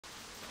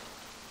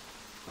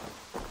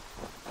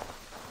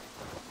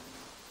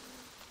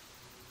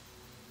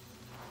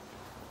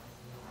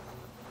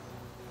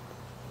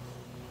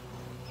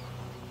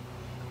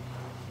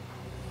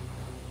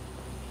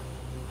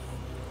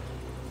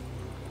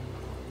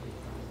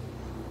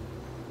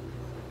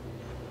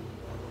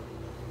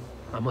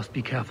I must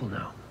be careful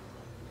now.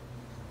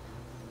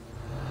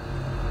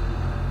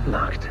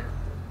 Locked.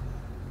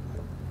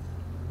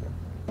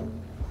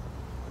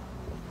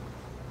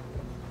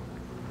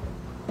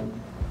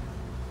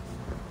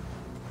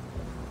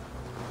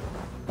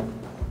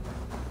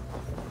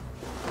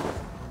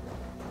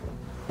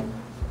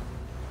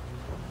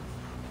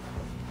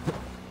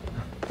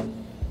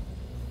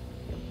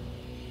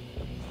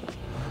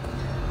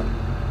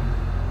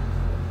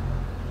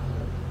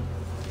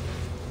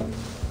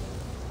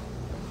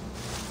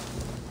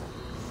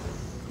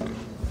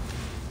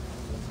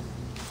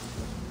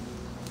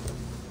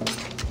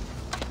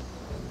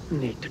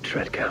 Need to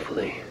tread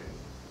carefully.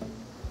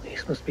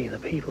 These must be the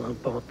people who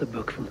bought the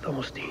book from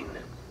Thorstein.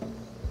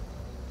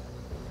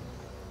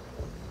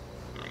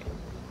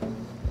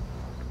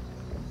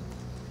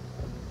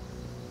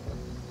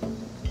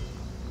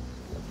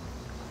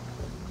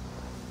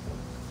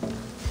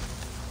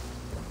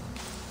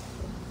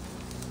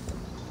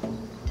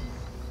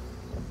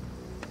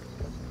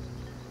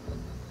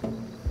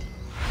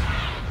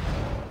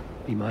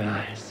 Be my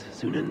eyes,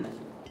 Sunan.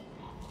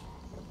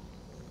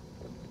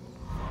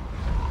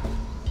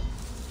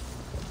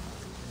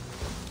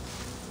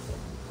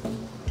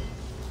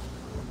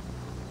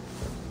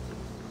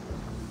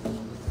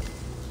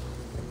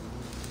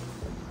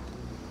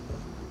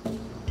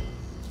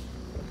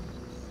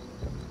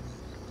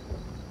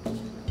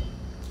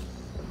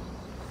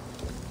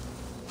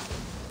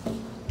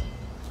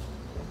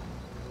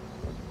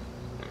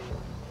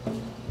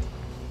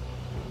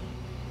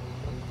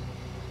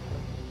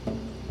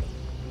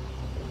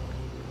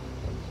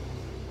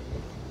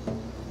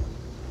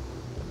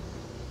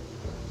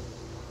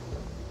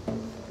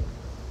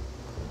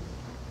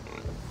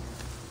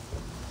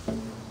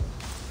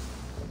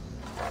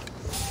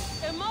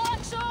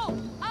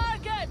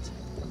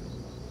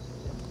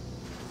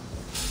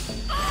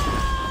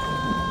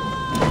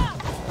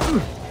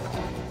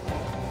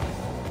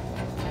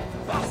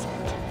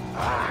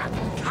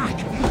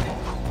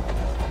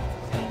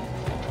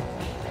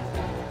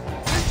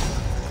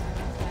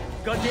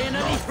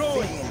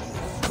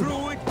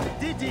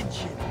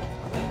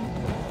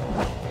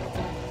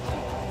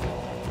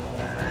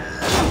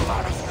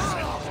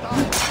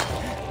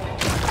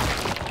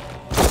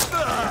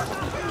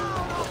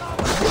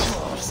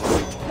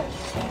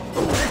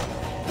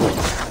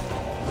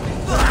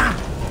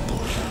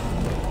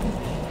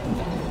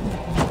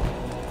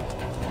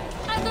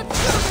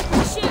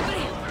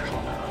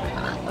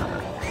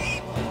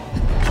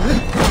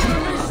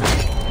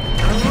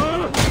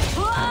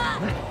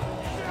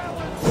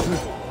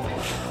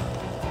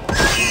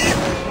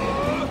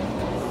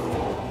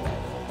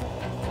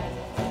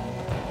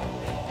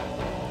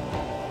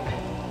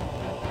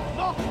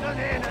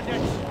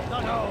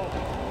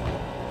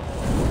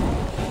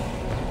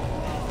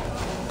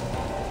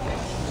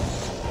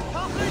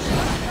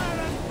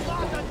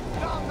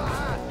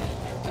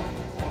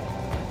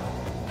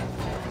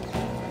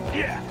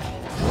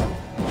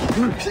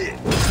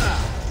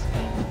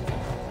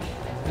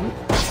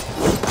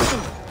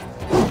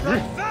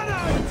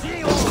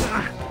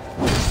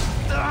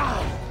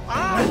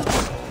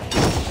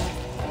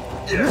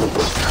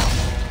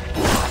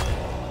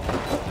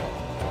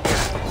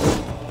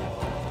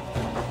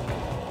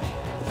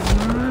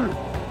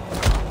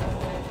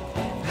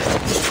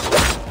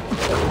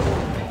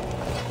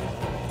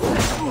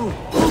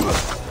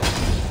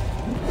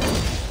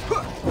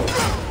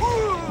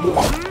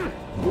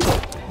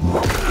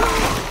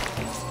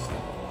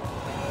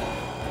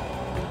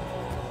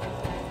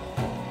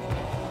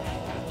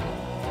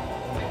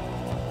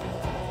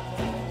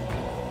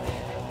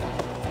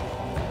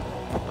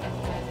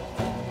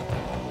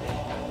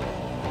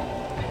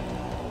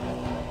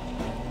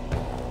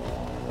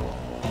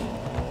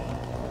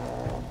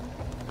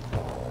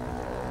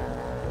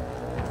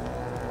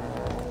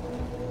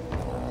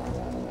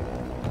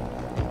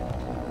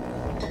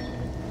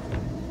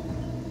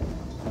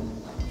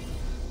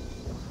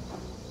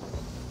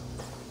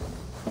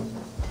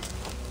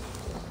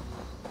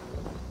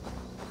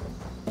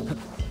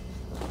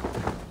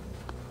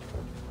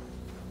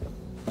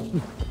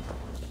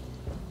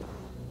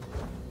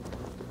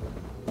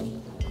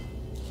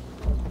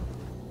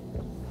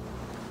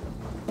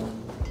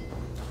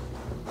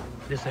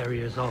 This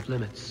area is off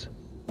limits.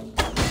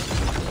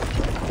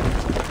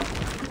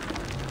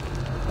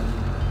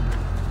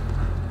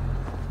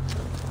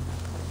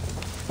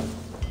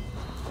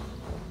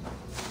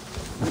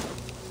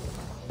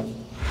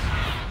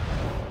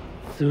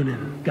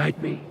 Sunan,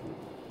 guide me.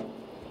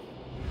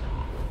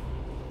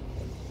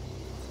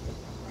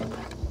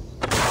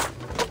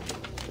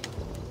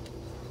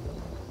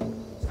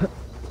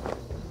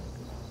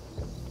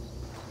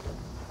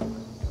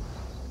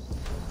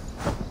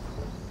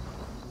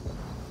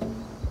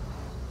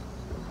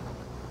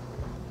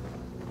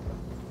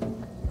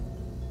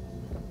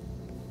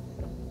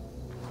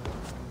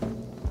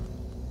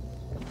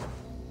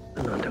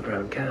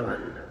 underground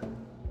cavern.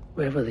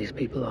 Wherever these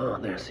people are,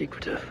 they're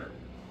secretive.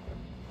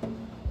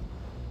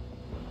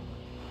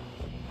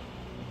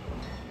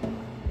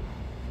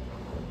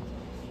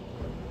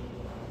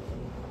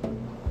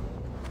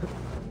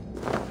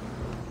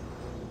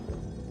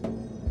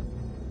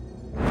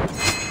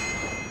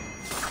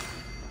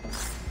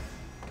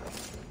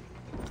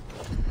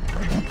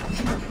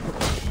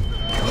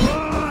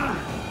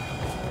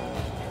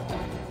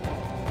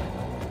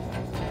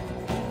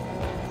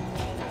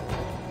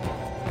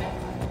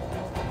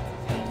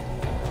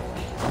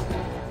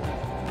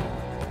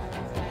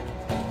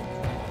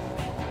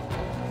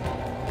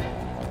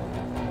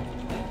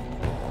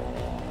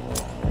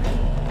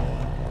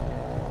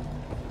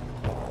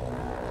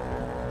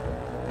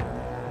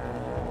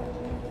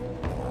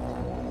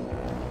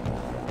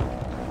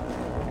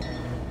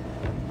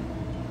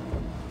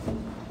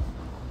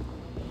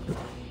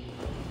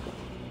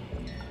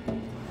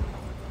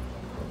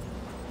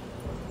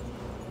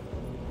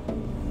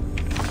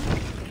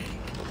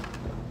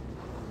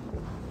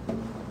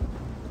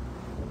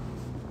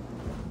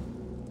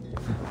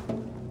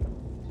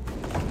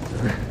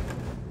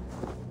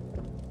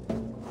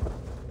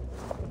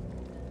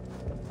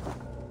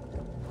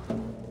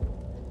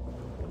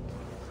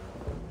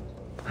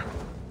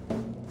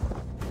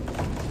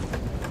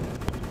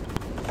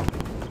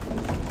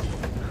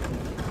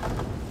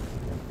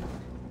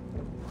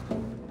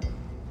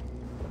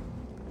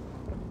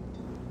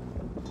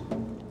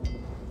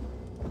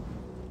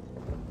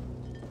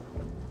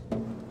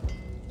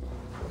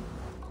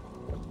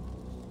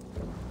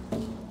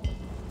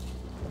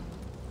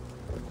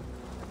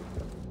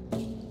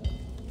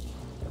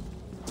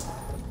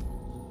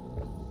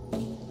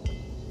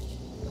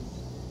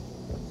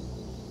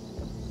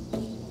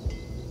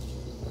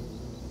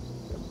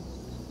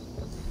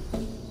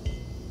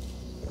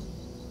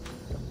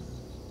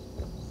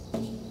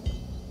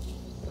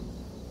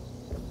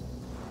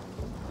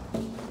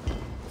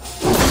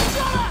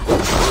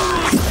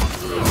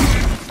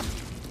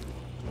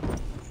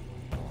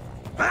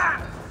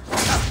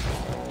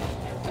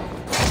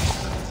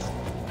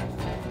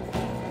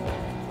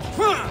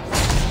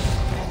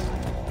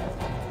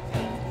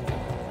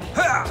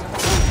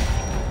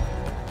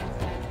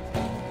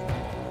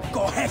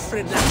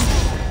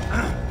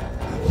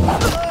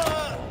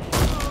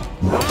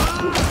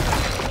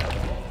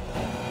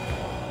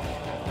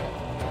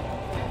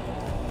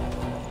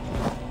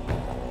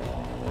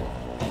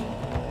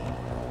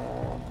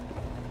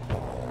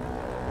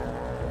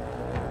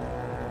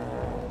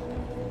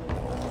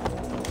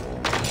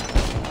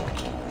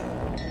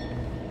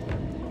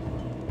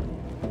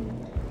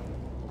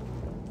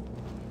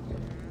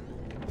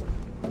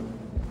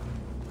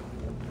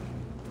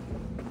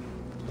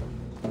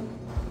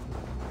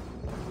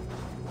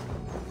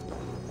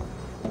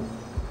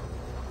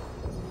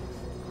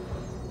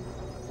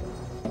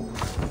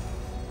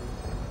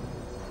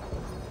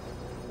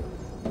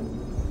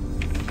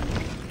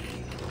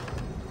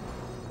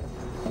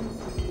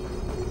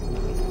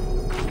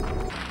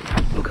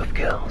 Book of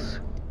Kells.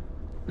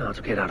 Now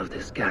to get out of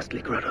this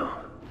ghastly grotto.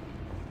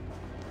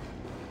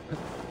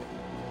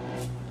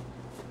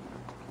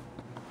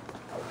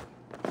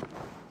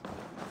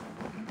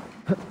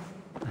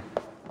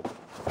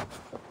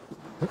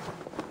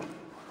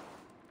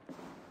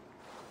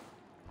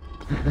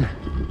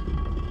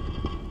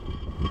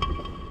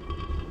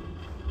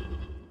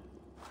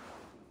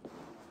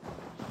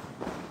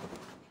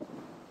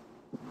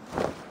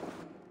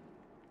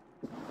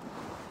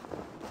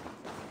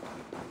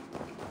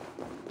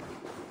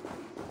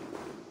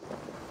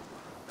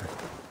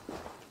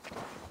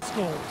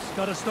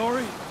 Got a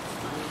story?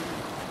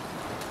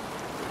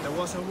 There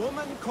was a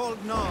woman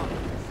called Nal,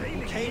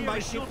 who came by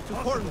ship to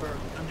Hornburg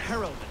and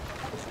heralded,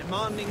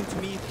 demanding to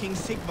meet King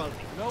Sigvald,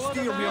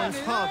 Styrbjorn's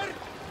father.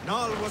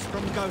 Nal was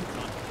from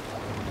Gautland.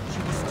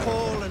 She was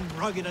tall and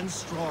rugged and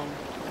strong,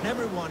 and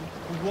everyone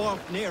who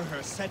walked near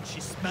her said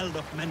she smelled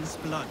of men's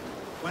blood.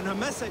 When her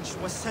message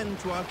was sent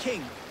to our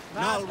king,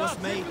 Nal was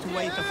made to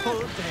wait a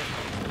full day.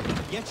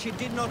 Yet she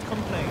did not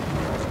complain.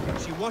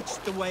 She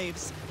watched the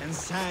waves and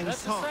sang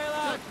songs.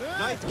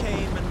 Night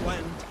came and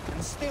went,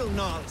 and still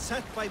Nal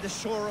sat by the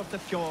shore of the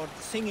fjord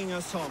singing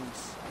her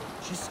songs.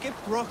 She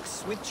skipped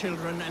rocks with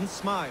children and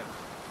smiled.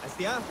 As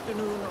the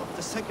afternoon of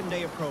the second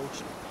day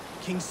approached,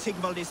 King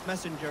Sigvald's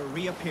messenger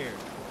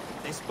reappeared.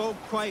 They spoke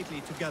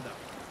quietly together.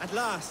 At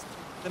last,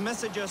 the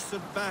messenger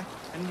stood back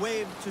and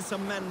waved to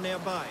some men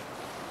nearby.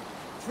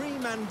 3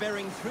 men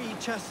bearing 3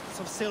 chests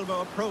of silver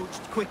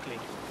approached quickly.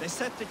 They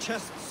set the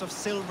chests of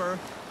silver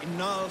in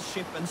Nal's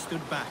ship and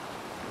stood back.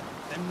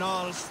 Then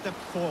Nal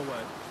stepped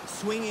forward,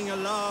 swinging a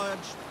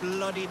large,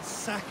 bloodied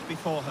sack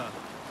before her.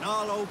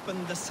 Nal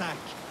opened the sack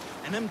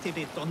and emptied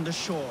it on the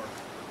shore.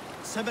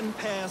 7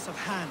 pairs of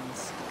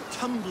hands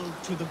tumbled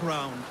to the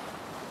ground.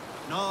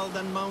 Nal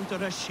then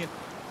mounted her ship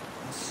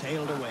and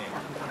sailed away.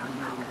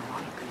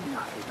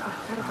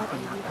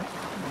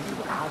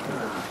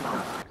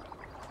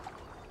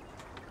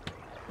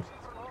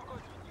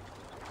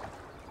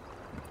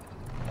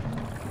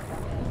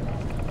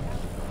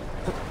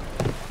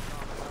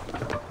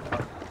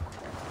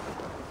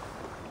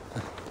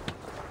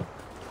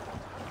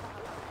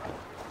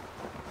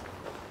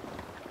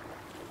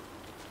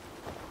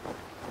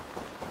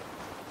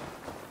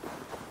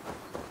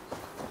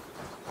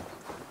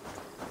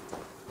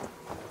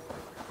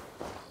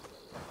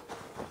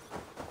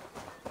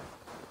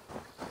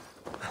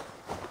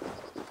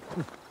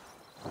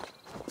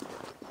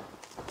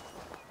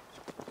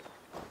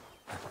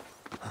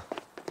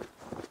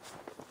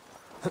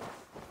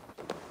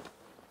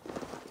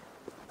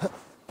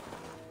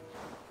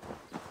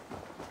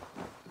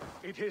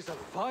 It is a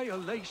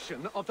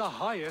violation of the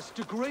highest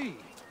degree.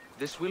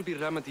 This will be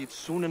remedied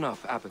soon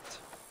enough, Abbot.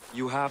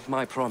 You have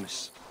my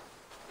promise.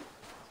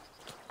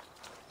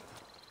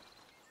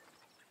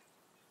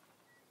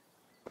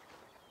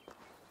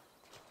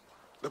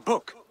 The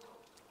book.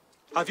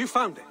 Have you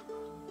found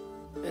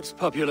it? Its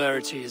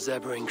popularity is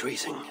ever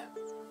increasing.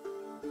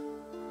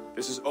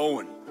 This is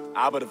Owen,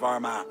 Abbot of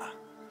Armagh.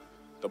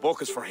 The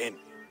book is for him.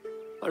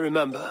 I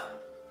remember.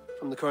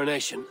 From the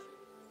coronation.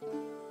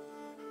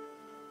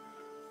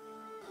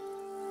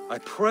 I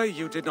pray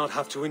you did not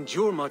have to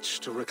endure much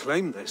to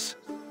reclaim this.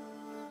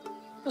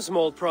 A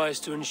small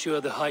price to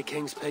ensure the High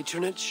King's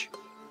patronage.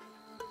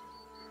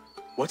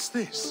 What's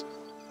this?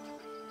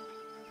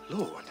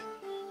 Lord,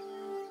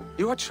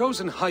 you are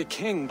chosen High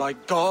King by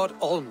God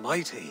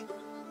Almighty.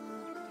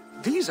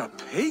 These are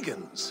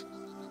pagans.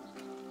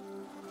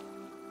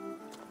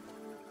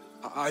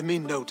 I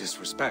mean no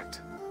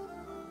disrespect.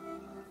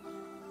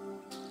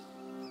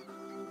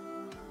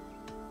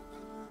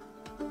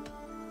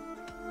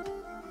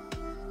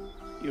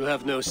 You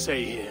have no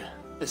say here.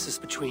 This is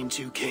between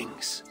two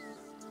kings.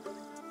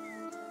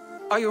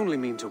 I only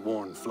mean to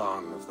warn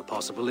Flann of the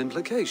possible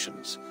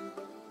implications.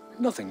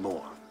 Nothing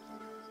more.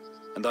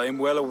 And I am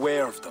well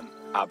aware of them,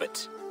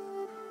 Abbot.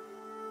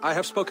 I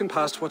have spoken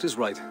past what is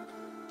right.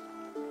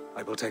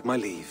 I will take my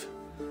leave.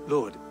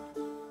 Lord,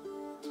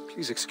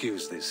 please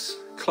excuse this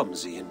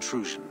clumsy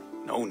intrusion.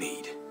 No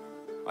need.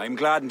 I am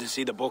gladdened to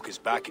see the book is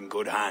back in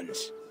good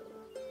hands.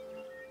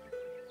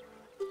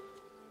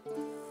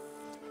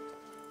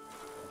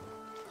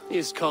 He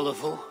is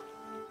colorful.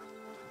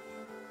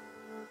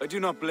 I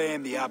do not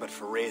blame the Abbot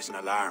for raising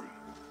alarm.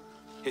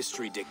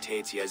 History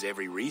dictates he has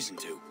every reason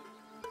to.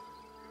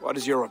 What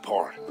is your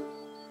report?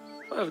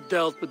 I have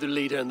dealt with the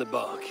leader in the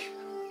bog.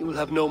 He will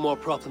have no more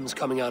problems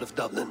coming out of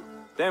Dublin.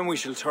 Then we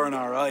shall turn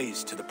our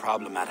eyes to the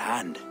problem at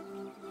hand.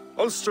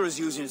 Ulster is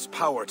using its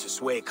power to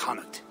sway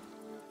Connacht,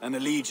 an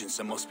allegiance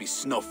that must be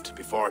snuffed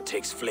before it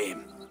takes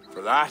flame.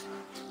 For that,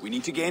 we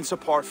need to gain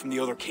support from the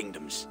other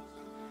kingdoms.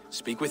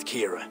 Speak with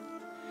Kira.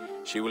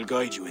 She will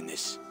guide you in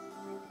this.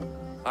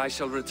 I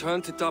shall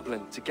return to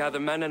Dublin to gather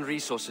men and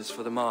resources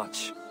for the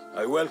march.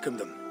 I welcome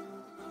them.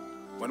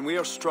 When we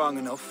are strong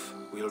enough,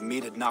 we'll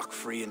meet at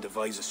Knockfree and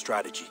devise a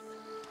strategy.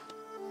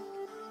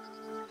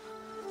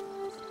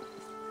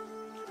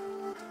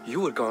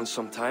 You were gone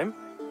some time.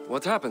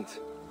 What happened?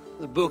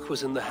 The book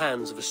was in the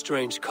hands of a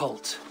strange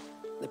cult.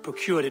 They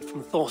procured it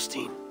from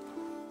Thorstein.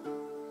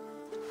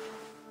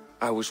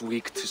 I was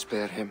weak to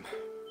spare him.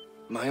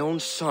 My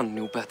own son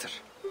knew better.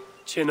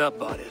 Chin up,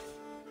 Bodith.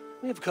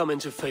 We have come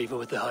into favor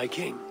with the High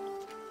King.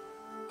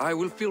 I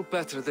will feel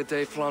better the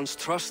day Flann's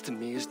trust in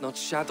me is not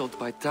shadowed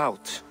by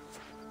doubt.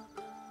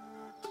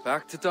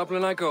 Back to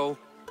Dublin I go.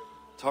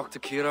 Talk to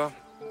Kira.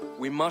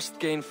 We must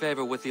gain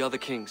favor with the other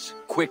kings.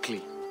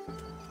 Quickly.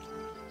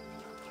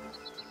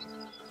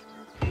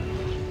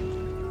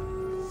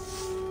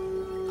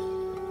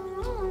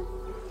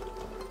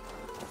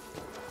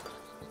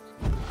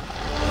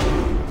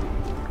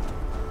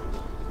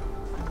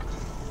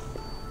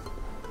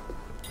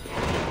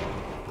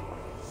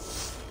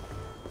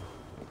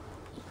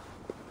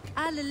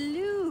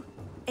 Hallelujah!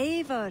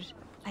 Eivor,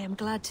 I am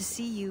glad to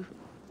see you.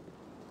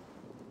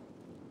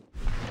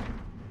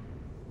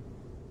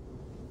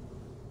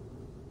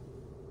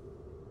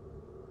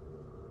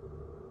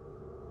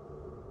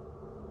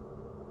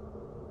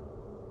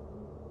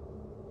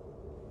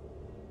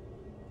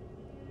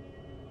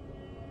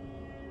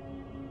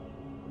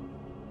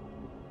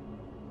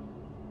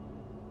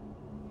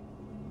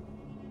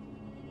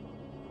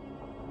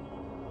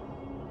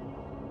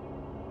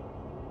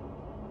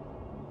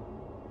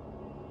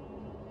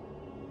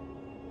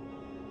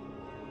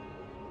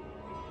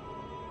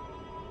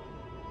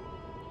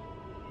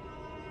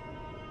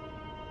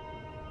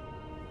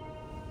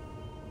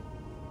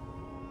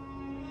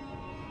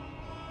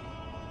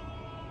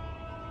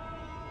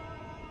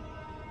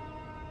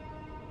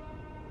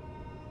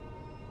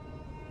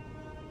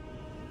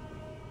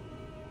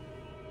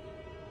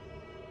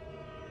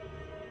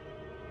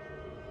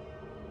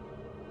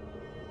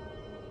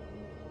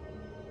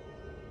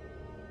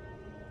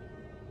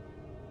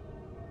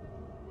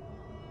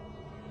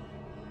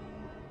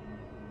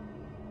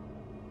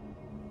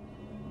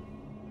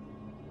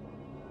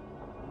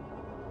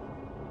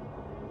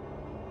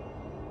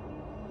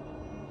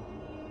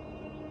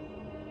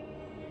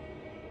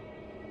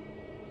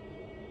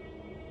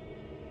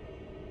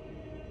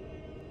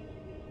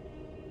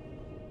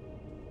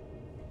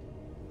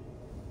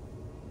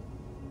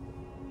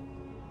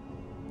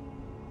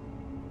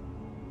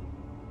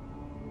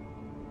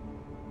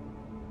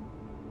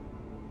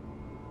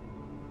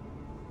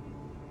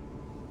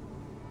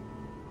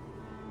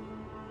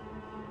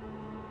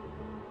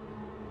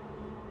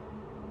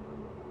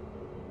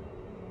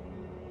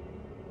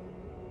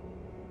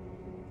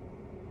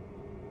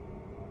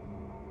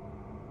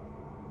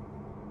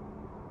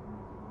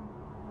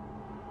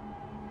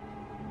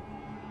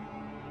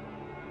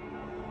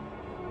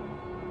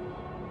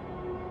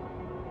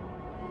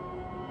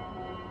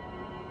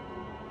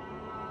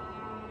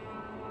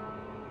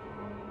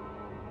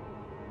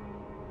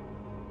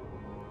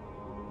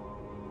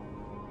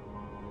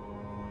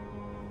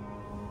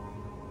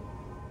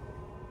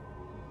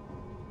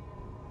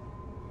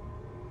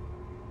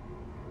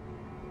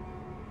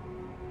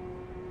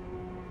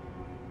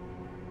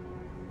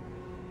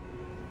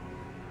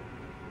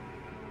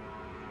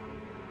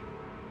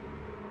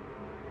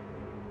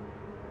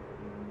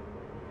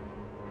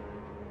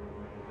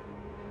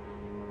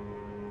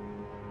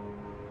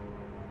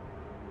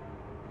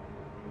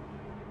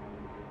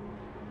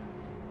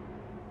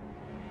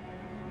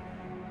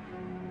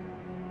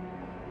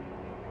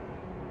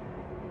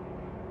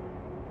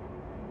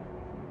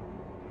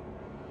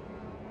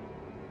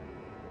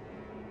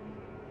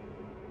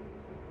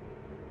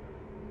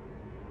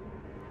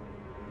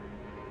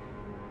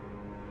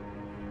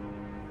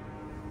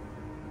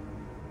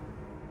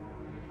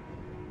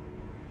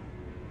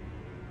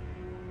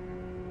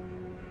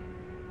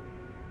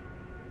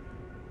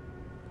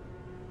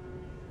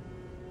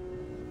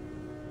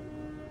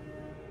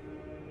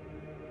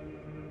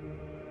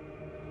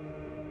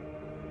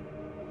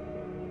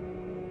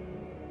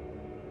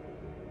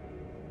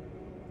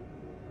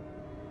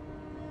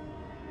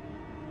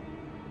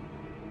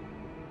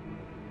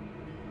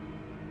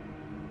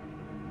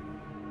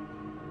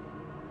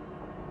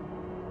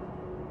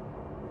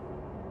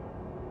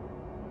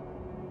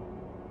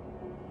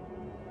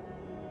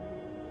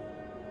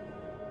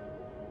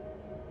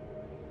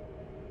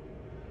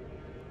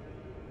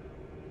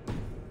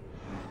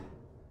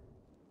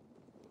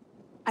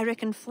 I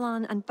reckon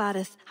Flann and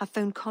Bareth have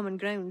found common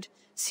ground,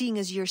 seeing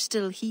as you're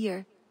still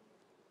here.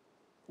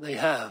 They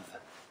have.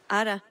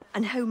 Ara,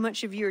 and how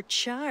much of your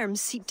charm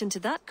seeped into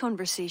that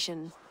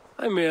conversation?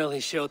 I merely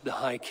showed the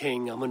High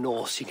King I'm a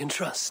Norse he can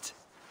trust.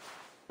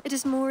 It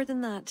is more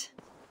than that.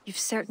 You've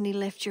certainly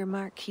left your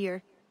mark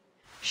here.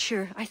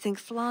 Sure, I think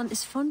Flann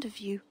is fond of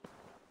you.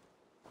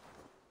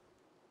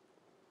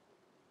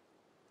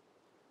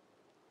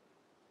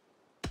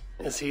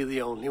 Is he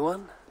the only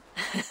one?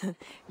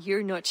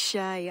 You're not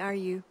shy, are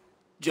you?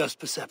 Just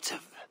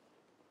perceptive.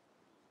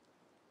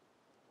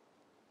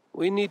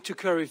 We need to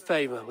curry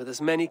favor with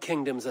as many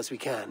kingdoms as we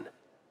can.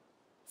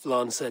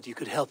 Flann said you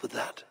could help with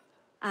that.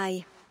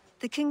 Aye.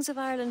 The kings of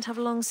Ireland have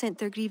long sent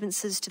their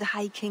grievances to the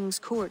High King's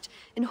court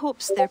in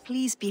hopes their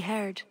pleas be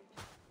heard.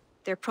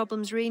 Their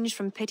problems range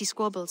from petty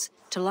squabbles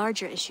to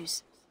larger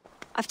issues.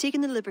 I've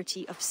taken the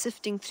liberty of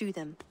sifting through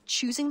them,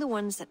 choosing the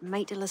ones that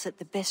might elicit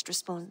the best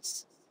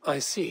response. I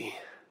see.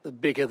 The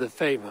bigger the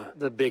favor,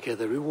 the bigger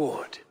the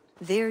reward.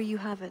 There you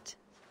have it.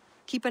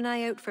 Keep an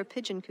eye out for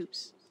pigeon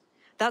coops.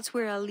 That's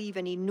where I'll leave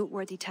any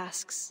noteworthy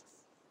tasks.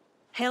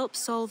 Help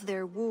solve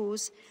their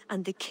woes,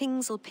 and the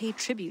kings will pay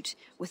tribute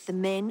with the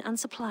men and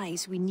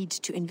supplies we need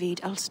to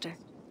invade Ulster.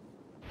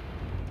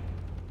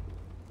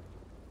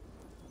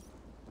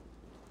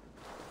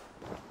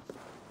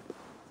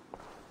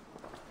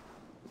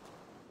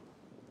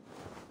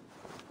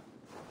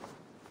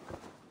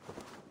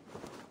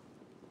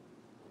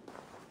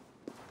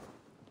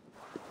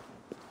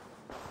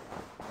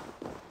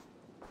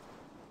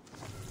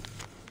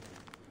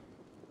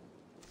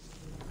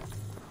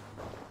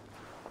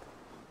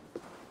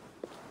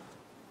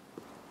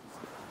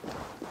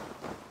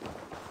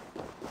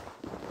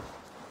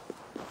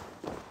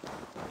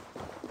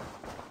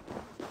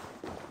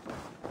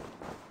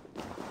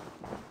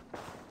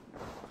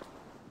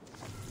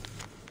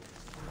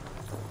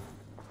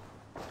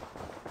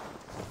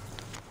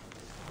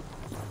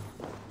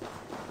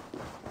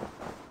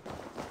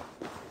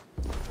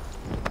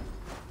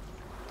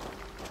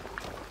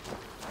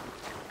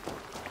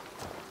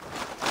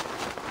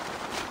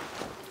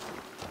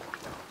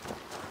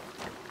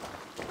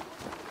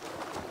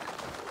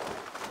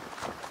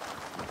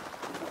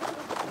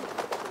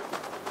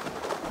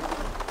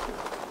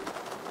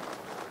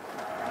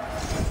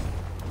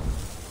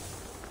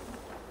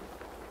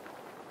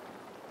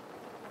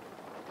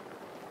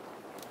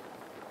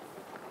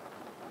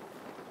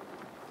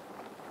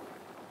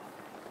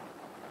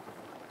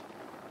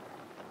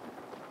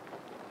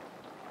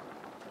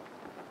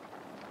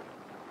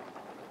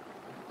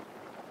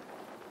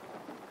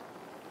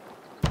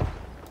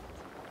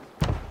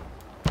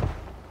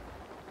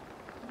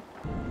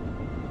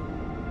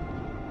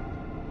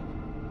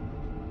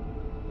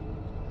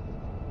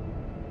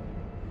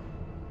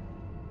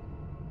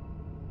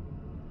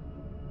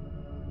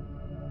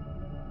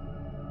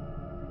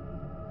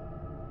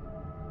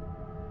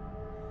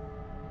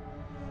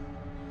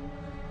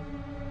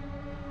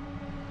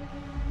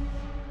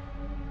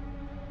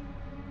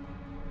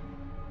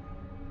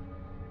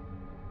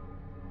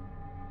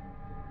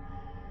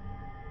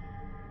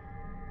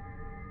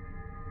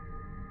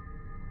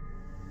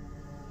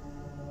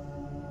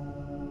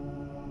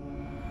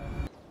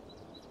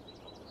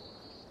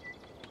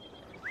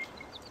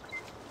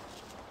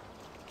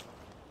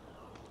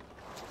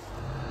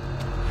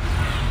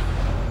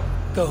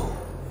 Go,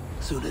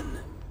 Sunan.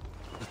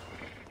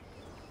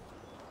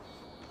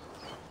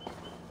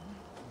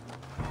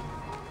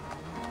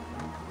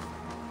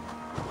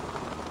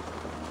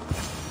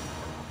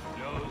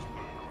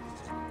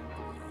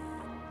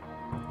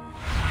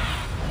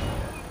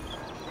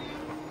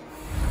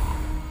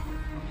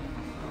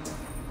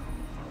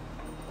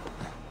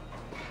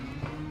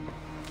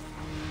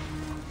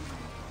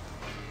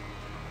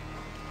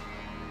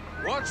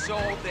 What's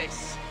all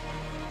this?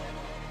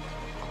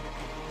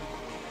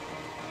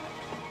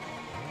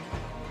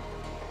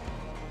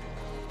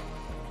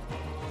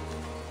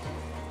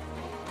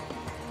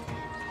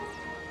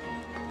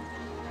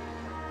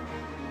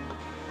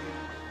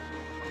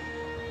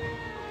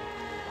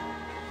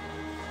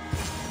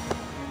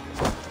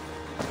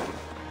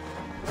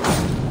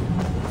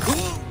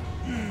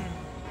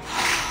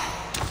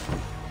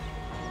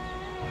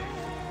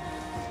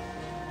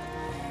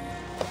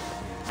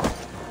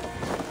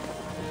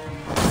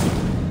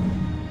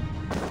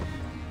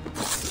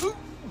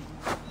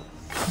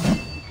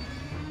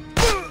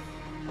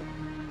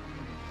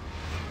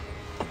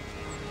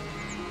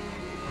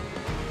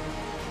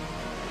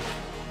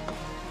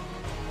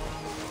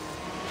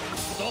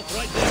 Stop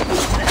right there!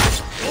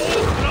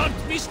 Oh,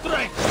 grant me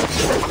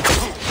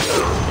strength!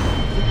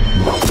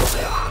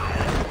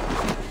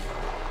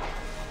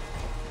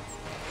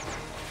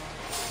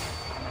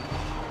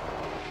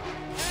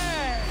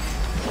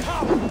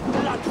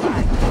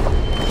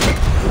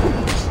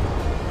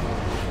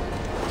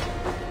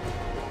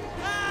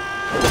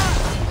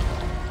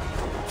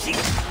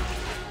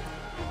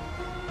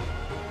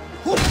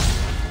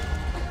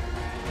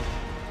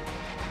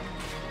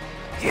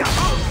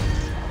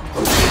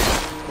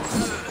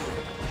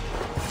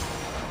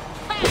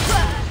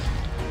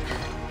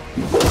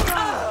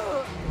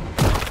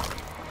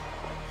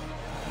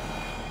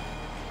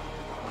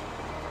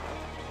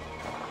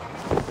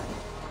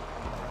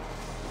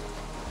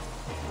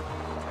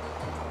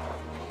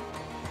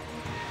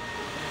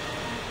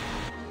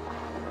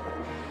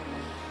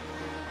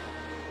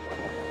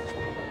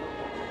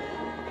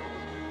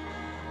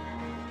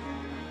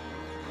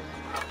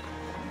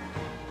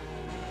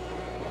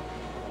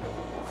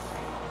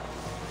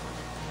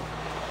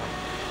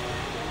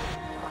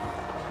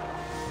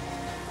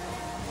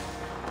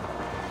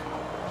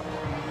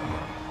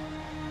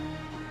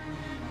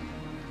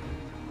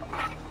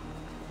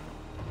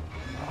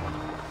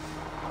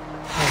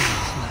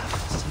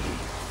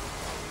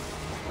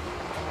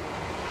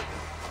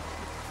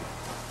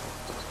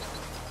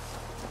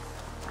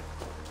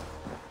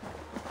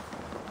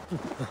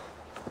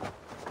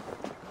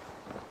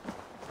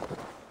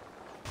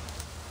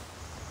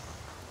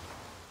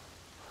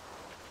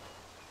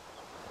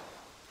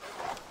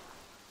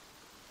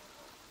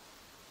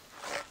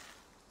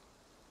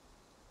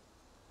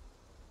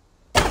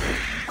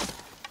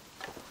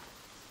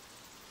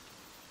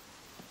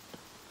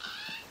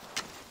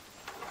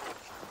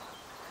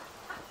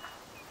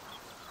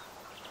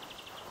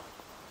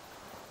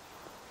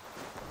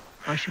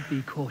 I should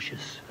be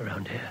cautious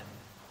around here.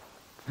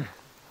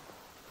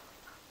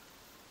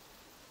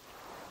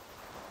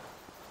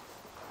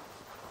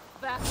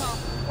 Back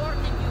off,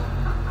 warning you.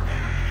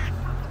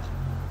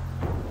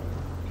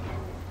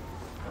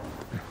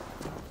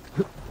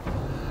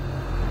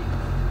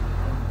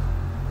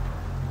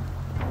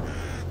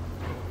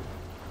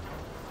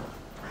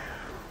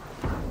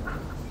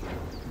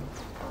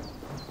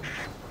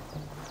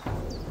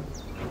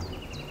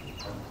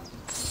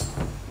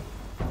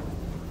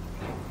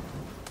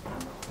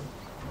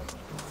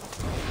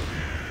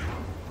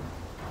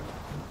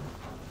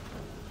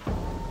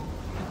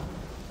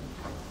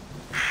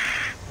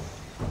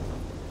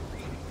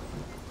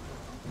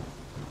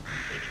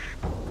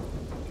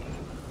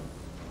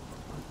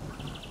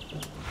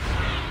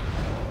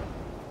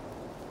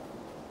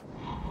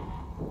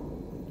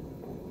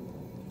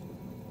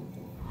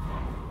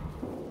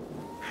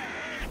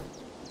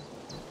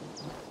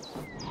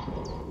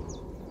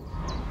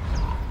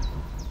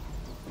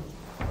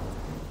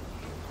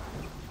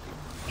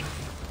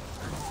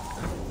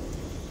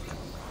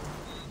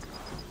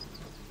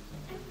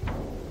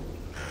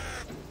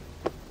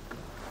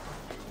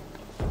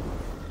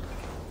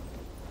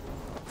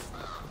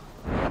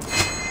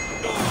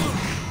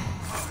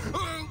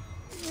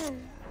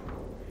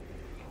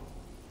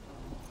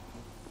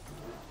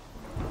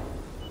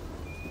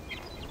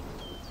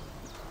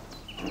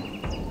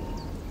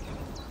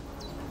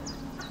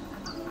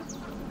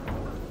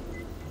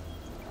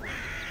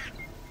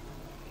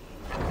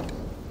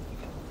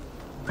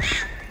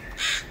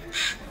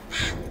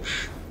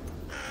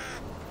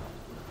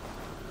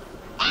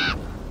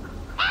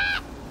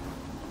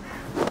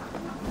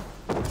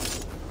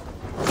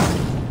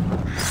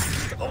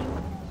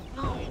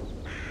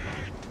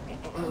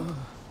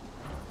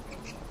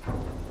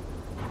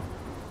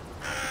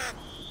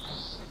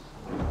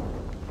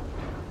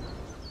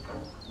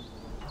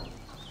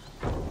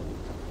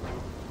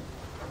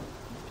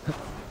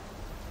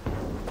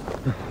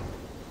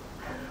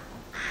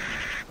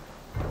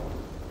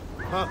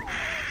 Huh?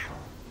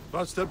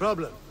 What's the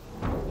problem?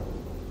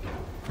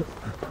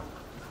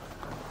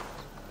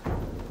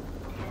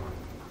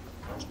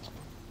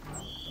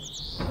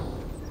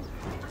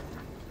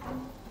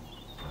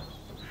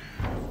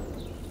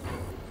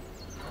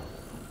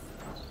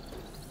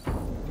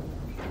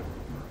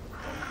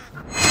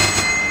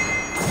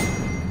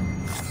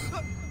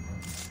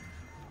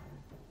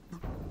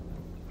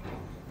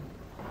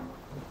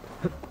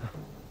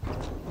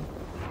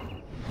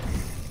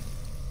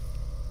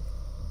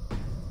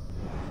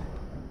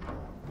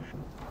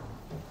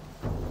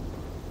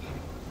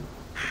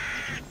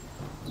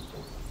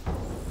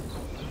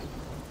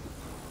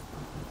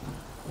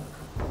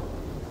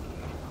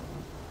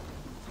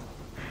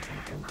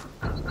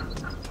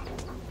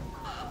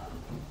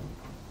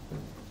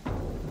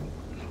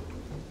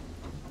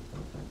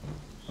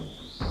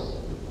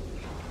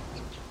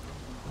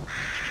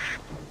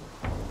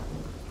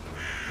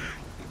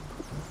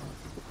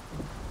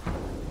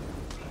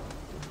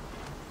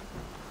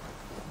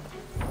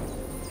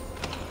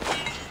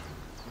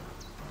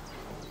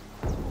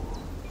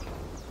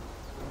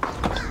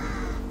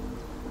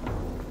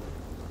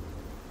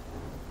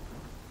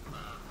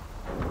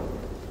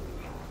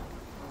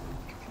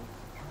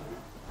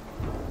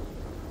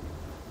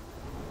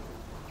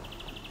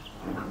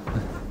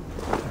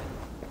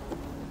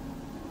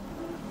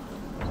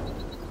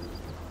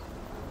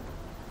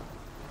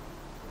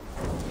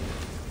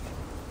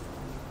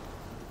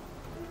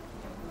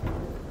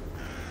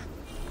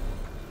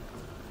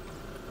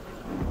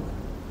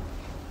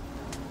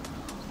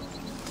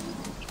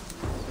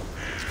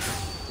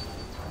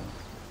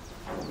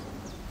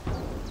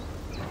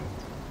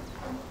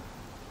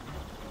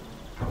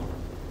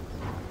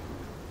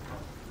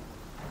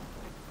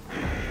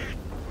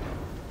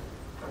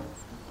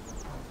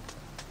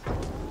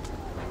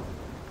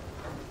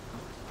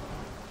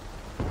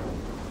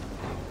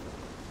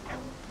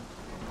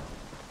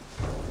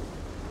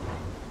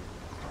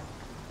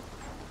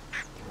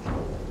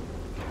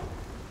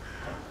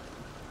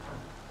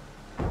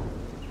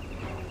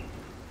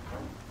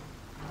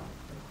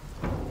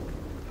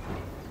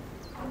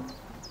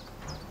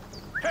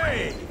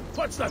 Hey!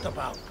 What's that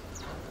about?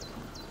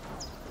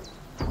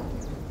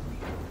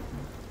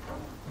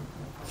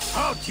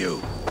 Out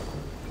you!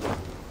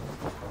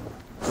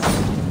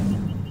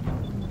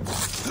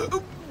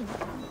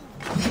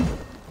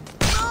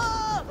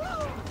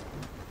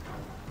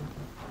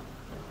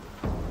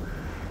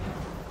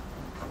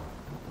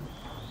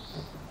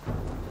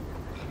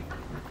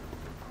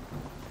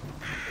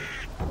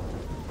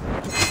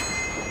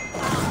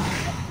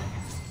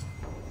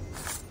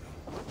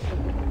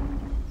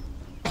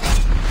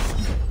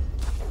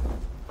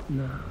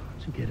 Now,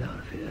 to get out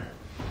of here.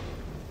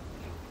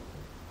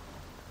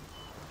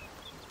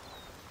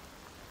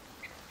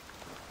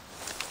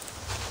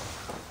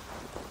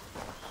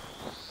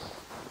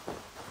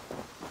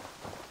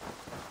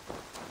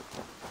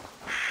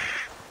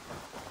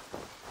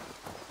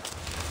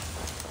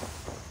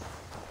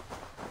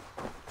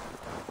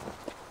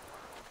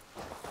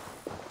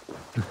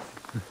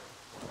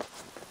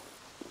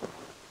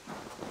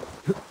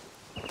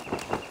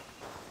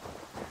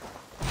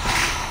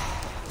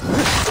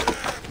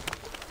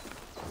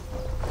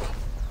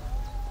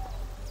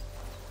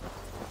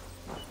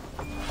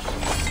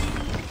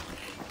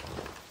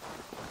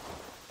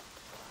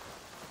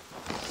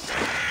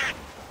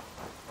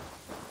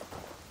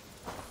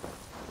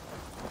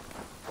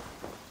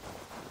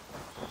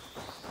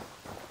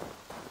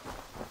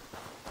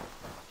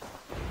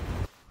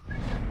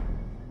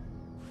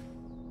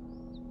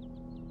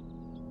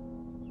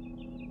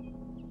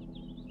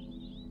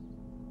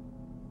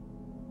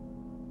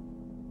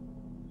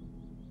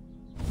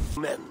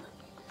 Men.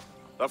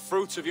 The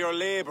fruits of your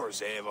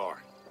labors, Eivor.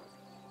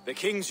 The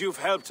kings you've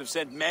helped have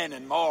sent men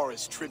and more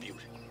as tribute.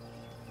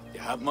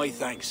 You have my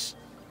thanks.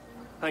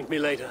 Thank me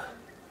later.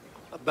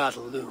 A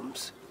battle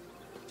looms.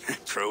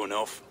 True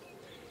enough.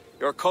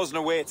 Your cousin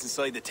awaits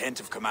inside the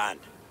tent of command.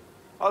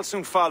 I'll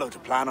soon follow to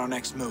plan our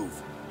next move.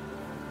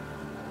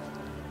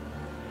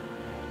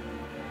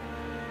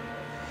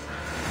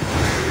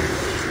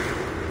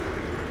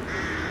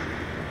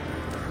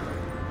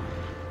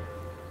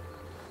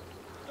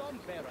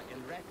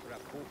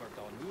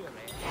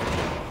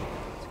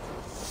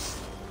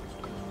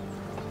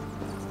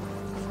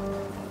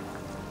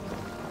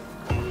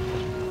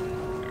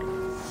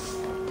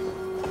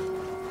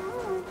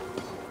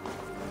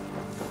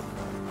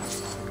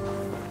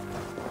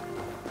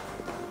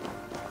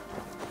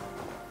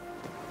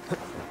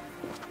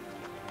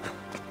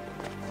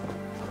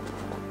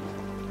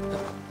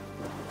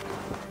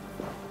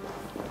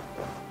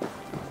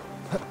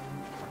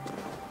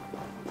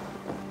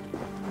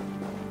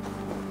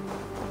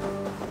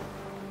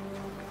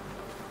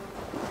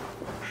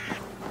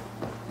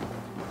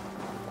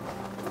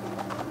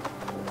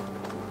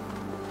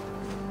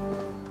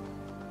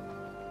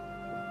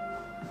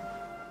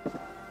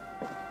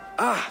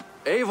 Ah,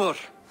 Eivor!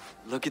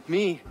 Look at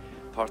me,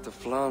 part of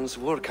Flann's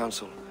war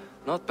council.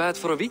 Not bad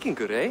for a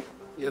Vikingur, eh?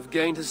 You've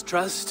gained his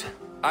trust?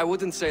 I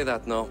wouldn't say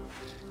that, no.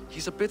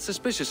 He's a bit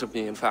suspicious of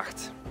me, in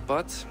fact.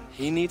 But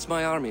he needs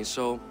my army,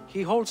 so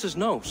he holds his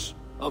nose.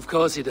 Of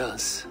course he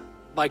does.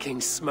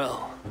 Vikings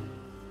smell.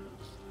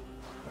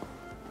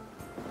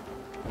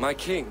 My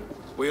king.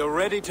 We are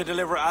ready to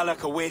deliver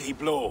Alec a weighty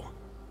blow.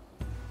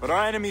 But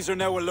our enemies are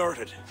now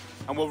alerted,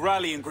 and will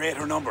rally in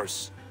greater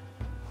numbers.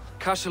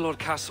 Cashel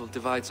Castle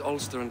divides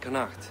Ulster and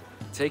Connacht.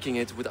 Taking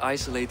it would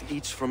isolate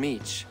each from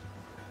each.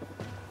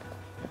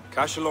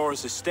 Cashel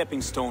is a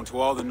stepping stone to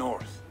all the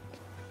north.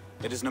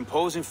 It is an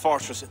imposing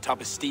fortress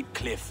atop a steep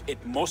cliff.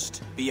 It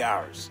must be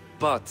ours.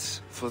 But,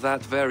 for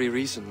that very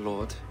reason,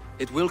 Lord,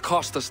 it will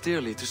cost us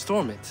dearly to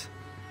storm it.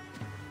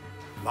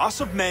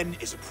 Loss of men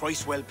is a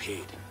price well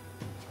paid.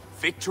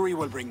 Victory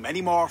will bring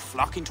many more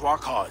flocking to our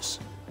cause.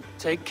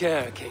 Take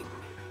care, King.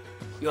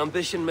 Your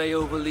ambition may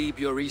overleap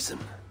your reason.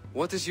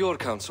 What is your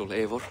counsel,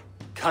 Eivor?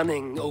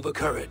 Cunning over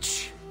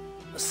courage.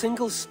 A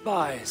single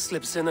spy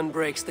slips in and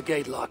breaks the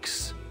gate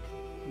locks.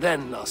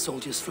 Then our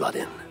soldiers flood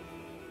in.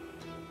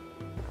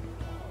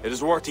 It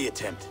is worth the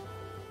attempt.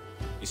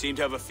 You seem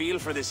to have a feel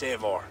for this,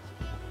 Eivor.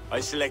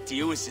 I select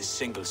you as this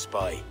single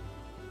spy.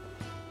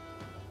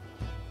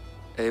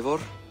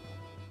 Eivor?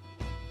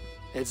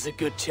 It's a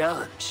good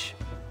challenge.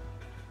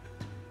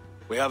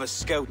 We have a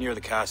scout near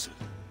the castle.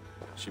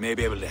 She may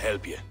be able to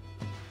help you.